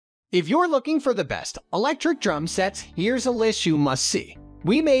If you're looking for the best electric drum sets, here's a list you must see.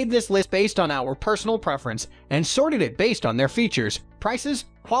 We made this list based on our personal preference and sorted it based on their features, prices,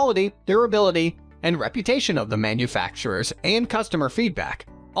 quality, durability, and reputation of the manufacturers and customer feedback.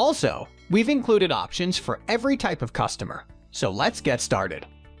 Also, we've included options for every type of customer. So let's get started.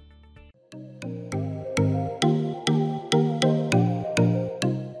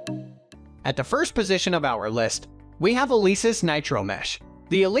 At the first position of our list, we have Alesis Nitro Mesh.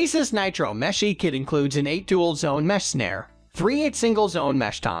 The Alesis Nitro Mesh kit includes an 8 dual-zone mesh snare, 3 8 single-zone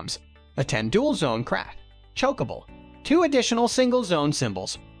mesh toms, a 10 dual-zone crash, chokeable, 2 additional single-zone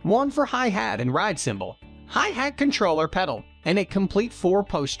cymbals, 1 for hi-hat and ride cymbal, hi-hat controller pedal, and a complete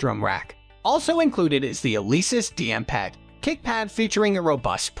 4-post drum rack. Also included is the Alesis DM Pad, kick pad featuring a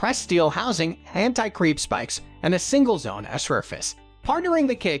robust pressed steel housing, anti-creep spikes, and a single-zone surface. Partnering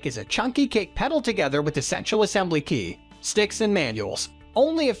the kick is a chunky kick pedal together with essential assembly key, sticks, and manuals.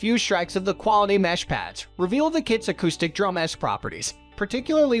 Only a few strikes of the quality mesh pads reveal the kit's acoustic drum-esque properties,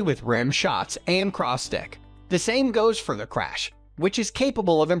 particularly with rim shots and cross stick. The same goes for the crash, which is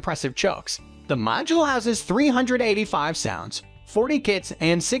capable of impressive chokes. The module houses 385 sounds, 40 kits,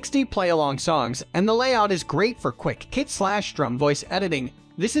 and 60 play-along songs, and the layout is great for quick kit/drum voice editing.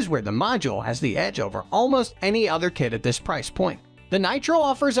 This is where the module has the edge over almost any other kit at this price point. The Nitro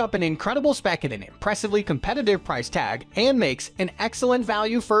offers up an incredible spec at an impressively competitive price tag and makes an excellent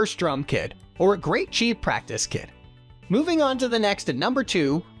value first drum kit or a great cheap practice kit. Moving on to the next at number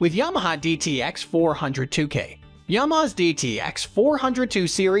 2 with Yamaha DTX 402K. Yamaha's DTX 402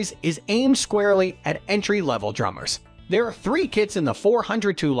 series is aimed squarely at entry-level drummers. There are 3 kits in the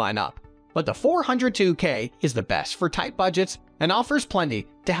 402 lineup, but the 402K is the best for tight budgets and offers plenty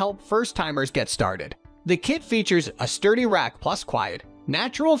to help first-timers get started. The kit features a sturdy rack plus quiet,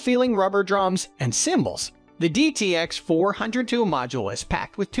 natural-feeling rubber drums and cymbals. The DTX 402 module is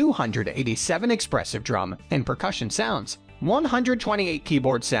packed with 287 expressive drum and percussion sounds, 128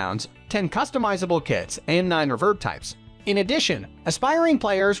 keyboard sounds, 10 customizable kits, and 9 reverb types. In addition, aspiring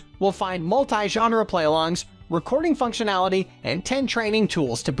players will find multi-genre play-alongs, recording functionality, and 10 training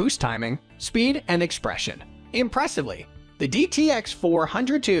tools to boost timing, speed, and expression. Impressively, the DTX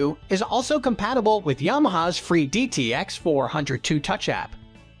 402 is also compatible with Yamaha's free DTX 402 Touch app,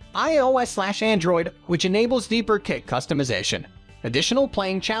 iOS/Android, which enables deeper kick customization, additional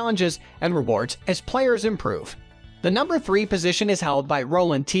playing challenges, and rewards as players improve. The number 3 position is held by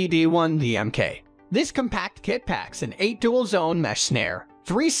Roland TD1 DMK. This compact kit packs an 8 dual-zone mesh snare,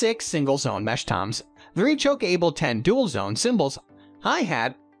 3 6 single-zone mesh toms, 3 choke-able 10 dual-zone cymbals,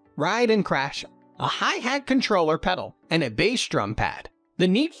 hi-hat, ride and crash, a hi-hat controller pedal, and a bass drum pad. The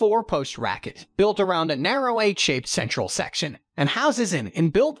neat 4-post rack is built around a narrow 8-shaped central section and houses an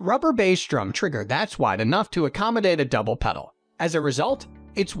inbuilt rubber bass drum trigger that's wide enough to accommodate a double pedal. As a result,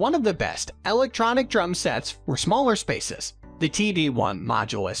 it's one of the best electronic drum sets for smaller spaces. The TD1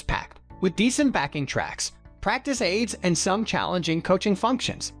 module is packed with decent backing tracks, practice aids, and some challenging coaching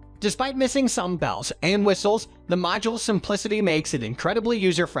functions. Despite missing some bells and whistles, the module's simplicity makes it incredibly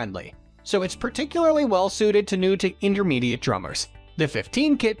user-friendly, so it's particularly well-suited to new to intermediate drummers. The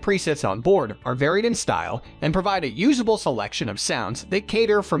 15 kit presets on board are varied in style and provide a usable selection of sounds that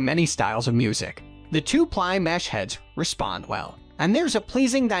cater for many styles of music. The 2-ply mesh heads respond well, and there's a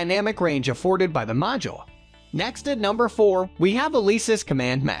pleasing dynamic range afforded by the module. Next at number 4, we have Alesis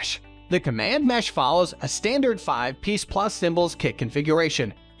Command Mesh. The Command Mesh follows a standard 5-piece plus cymbals kit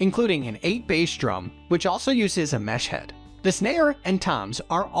configuration, including an 8 bass drum, which also uses a mesh head. The snare and toms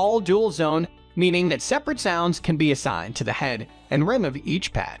are all dual-zone, meaning that separate sounds can be assigned to the head and rim of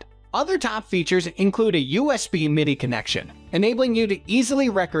each pad. Other top features include a USB MIDI connection, enabling you to easily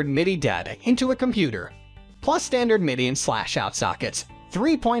record MIDI data into a computer, plus standard MIDI and /out sockets,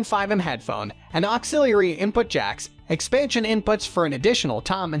 3.5mm headphone, and auxiliary input jacks, expansion inputs for an additional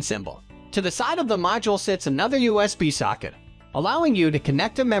tom and cymbal. To the side of the module sits another USB socket, allowing you to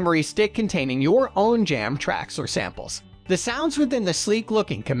connect a memory stick containing your own jam tracks or samples. The sounds within the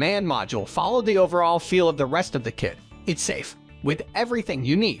sleek-looking command module follow the overall feel of the rest of the kit. It's safe, with everything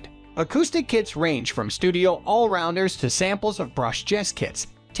you need. Acoustic kits range from studio all-rounders to samples of brushed jazz kits,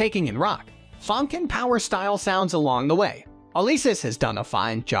 taking in rock, funk, and power-style sounds along the way. Alesis has done a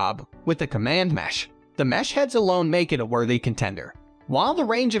fine job with the Command Mesh. The mesh heads alone make it a worthy contender, while the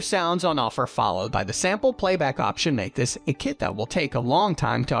range of sounds on offer followed by the sample playback option make this a kit that will take a long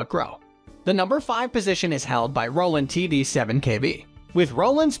time to outgrow. The number 5 position is held by Roland TD7KB. With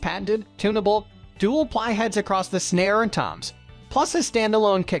Roland's patented, tunable, dual-ply heads across the snare and toms, plus a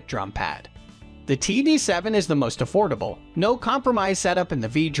standalone kick drum pad, the TD7 is the most affordable, no-compromise setup in the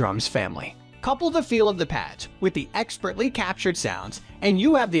V-Drums family. Couple the feel of the pads with the expertly captured sounds, and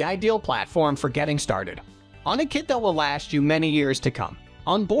you have the ideal platform for getting started on a kit that will last you many years to come.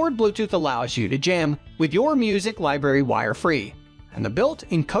 Onboard Bluetooth allows you to jam with your music library wire-free, and the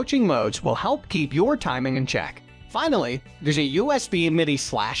built-in coaching modes will help keep your timing in check. Finally, there's a USB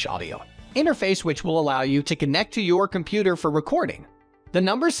MIDI/audio interface which will allow you to connect to your computer for recording. The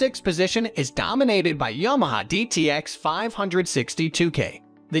number 6 position is dominated by Yamaha DTX 562K.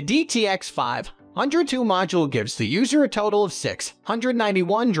 The DTX 502 module gives the user a total of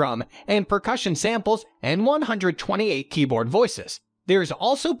 691 drum and percussion samples and 128 keyboard voices. There is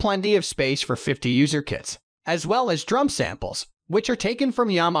also plenty of space for 50 user kits, as well as drum samples, which are taken from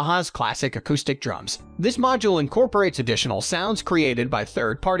Yamaha's classic acoustic drums. This module incorporates additional sounds created by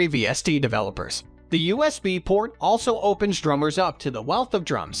third-party VST developers. The USB port also opens drummers up to the wealth of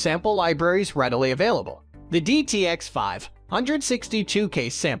drum sample libraries readily available. The DTX 562K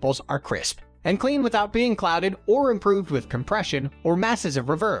samples are crisp and clean without being clouded or improved with compression or masses of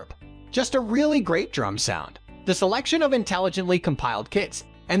reverb. Just a really great drum sound. The selection of intelligently compiled kits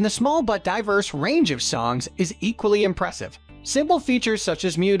and the small but diverse range of songs is equally impressive. Simple features such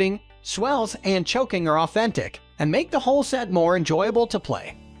as muting, swells, and choking are authentic and make the whole set more enjoyable to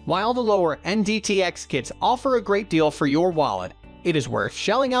play. While the lower-end DTX kits offer a great deal for your wallet, it is worth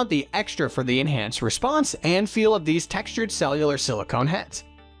shelling out the extra for the enhanced response and feel of these textured cellular silicone heads.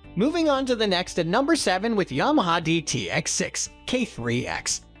 Moving on to the next at number 7 with Yamaha DTX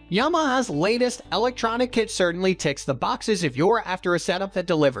 6K3X. Yamaha's latest electronic kit certainly ticks the boxes if you're after a setup that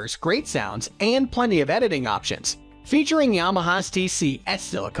delivers great sounds and plenty of editing options. Featuring Yamaha's TCS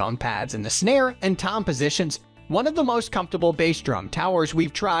silicone pads in the snare and tom positions, one of the most comfortable bass drum towers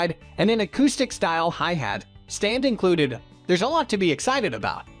we've tried, and an acoustic-style hi-hat stand included, there's a lot to be excited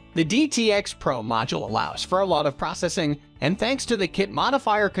about. The DTX Pro module allows for a lot of processing, and thanks to the kit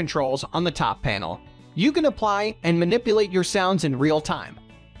modifier controls on the top panel, you can apply and manipulate your sounds in real time.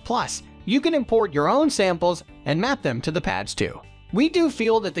 Plus, you can import your own samples and map them to the pads too. We do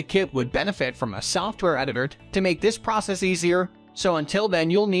feel that the kit would benefit from a software editor to make this process easier, so until then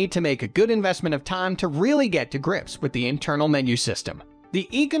you'll need to make a good investment of time to really get to grips with the internal menu system. The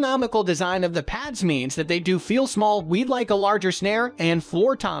economical design of the pads means that they do feel small. We'd like a larger snare and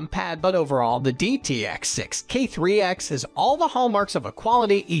floor tom pad, but overall the DTX 6K3X has all the hallmarks of a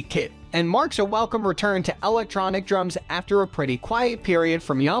quality e-kit and marks a welcome return to electronic drums after a pretty quiet period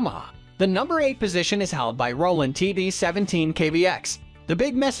from Yamaha. The number 8 position is held by Roland TD17KVX. The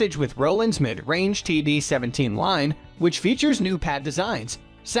big message with Roland's mid-range TD17 line, which features new pad designs,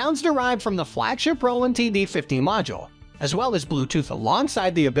 sounds derived from the flagship Roland TD50 module, as well as Bluetooth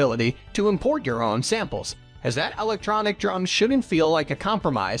alongside the ability to import your own samples, as that electronic drum shouldn't feel like a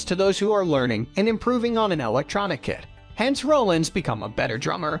compromise to those who are learning and improving on an electronic kit. Hence Roland's become a better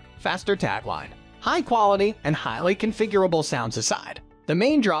drummer, faster tagline. High quality and highly configurable sounds aside, the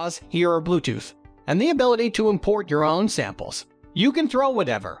main draws here are Bluetooth and the ability to import your own samples. You can throw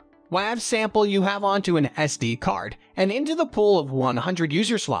whatever WAV sample you have onto an SD card and into the pool of 100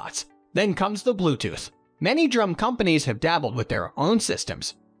 user slots. Then comes the Bluetooth. Many drum companies have dabbled with their own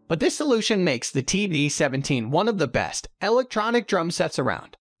systems, but this solution makes the TD17 one of the best electronic drum sets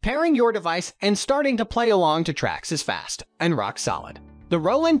around. Pairing your device and starting to play along to tracks is fast and rock solid. The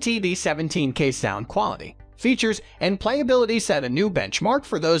Roland TD17K sound quality, features, and playability set a new benchmark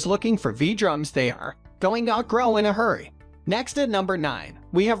for those looking for V-drums they are going to outgrow in a hurry. Next at number 9,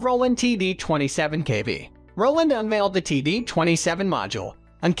 we have Roland TD27KV. Roland unveiled the TD27 module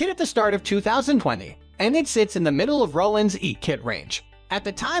on kit at the start of 2020, and it sits in the middle of Roland's e-kit range. At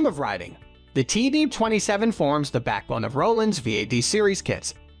the time of writing, the TD27 forms the backbone of Roland's VAD series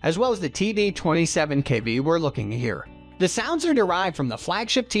kits, as well as the TD27KV we're looking at here. The sounds are derived from the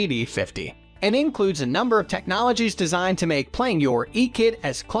flagship TD50 and includes a number of technologies designed to make playing your e-kit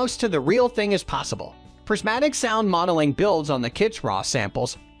as close to the real thing as possible. Prismatic sound modeling builds on the kit's raw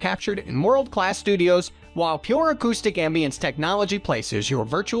samples captured in world-class studios, while pure acoustic ambience technology places your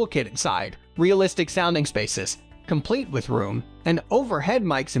virtual kit inside realistic sounding spaces, complete with room and overhead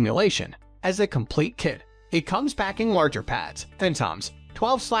mic simulation. As a complete kit, it comes packing larger pads, thin toms,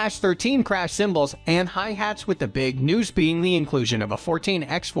 12/13 crash cymbals, and hi-hats, with the big news being the inclusion of a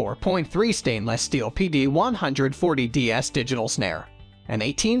 14x4.3 stainless steel PD140DS digital snare, an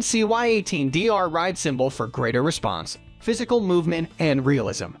 18CY18DR ride cymbal for greater response, physical movement, and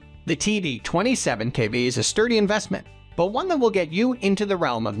realism. The TD27KV is a sturdy investment, but one that will get you into the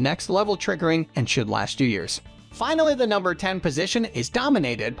realm of next-level triggering and should last you years. Finally, the number 10 position is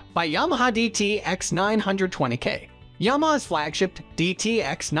dominated by Yamaha DTX 920K. Yamaha's flagship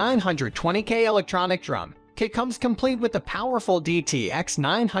DTX 920K electronic drum kit comes complete with the powerful DTX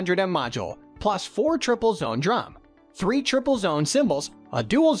 900M module, plus 4 triple-zone drum, 3 triple-zone cymbals, a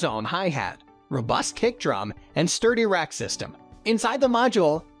dual-zone hi-hat, robust kick drum, and sturdy rack system. Inside the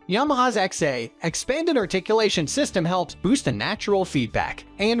module, Yamaha's XA expanded articulation system helps boost the natural feedback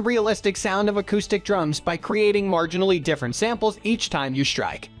and realistic sound of acoustic drums by creating marginally different samples each time you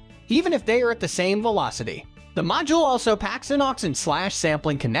strike, even if they are at the same velocity. The module also packs an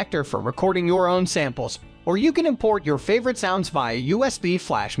aux/sampling connector for recording your own samples, or you can import your favorite sounds via USB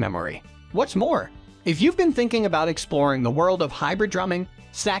flash memory. What's more, if you've been thinking about exploring the world of hybrid drumming,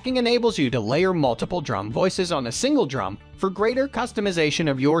 stacking enables you to layer multiple drum voices on a single drum for greater customization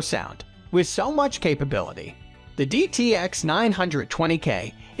of your sound. With so much capability, the DTX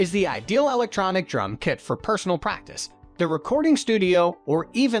 920K is the ideal electronic drum kit for personal practice, the recording studio, or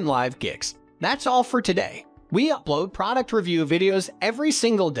even live gigs. That's all for today. We upload product review videos every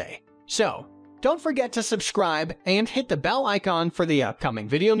single day, so don't forget to subscribe and hit the bell icon for the upcoming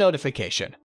video notification.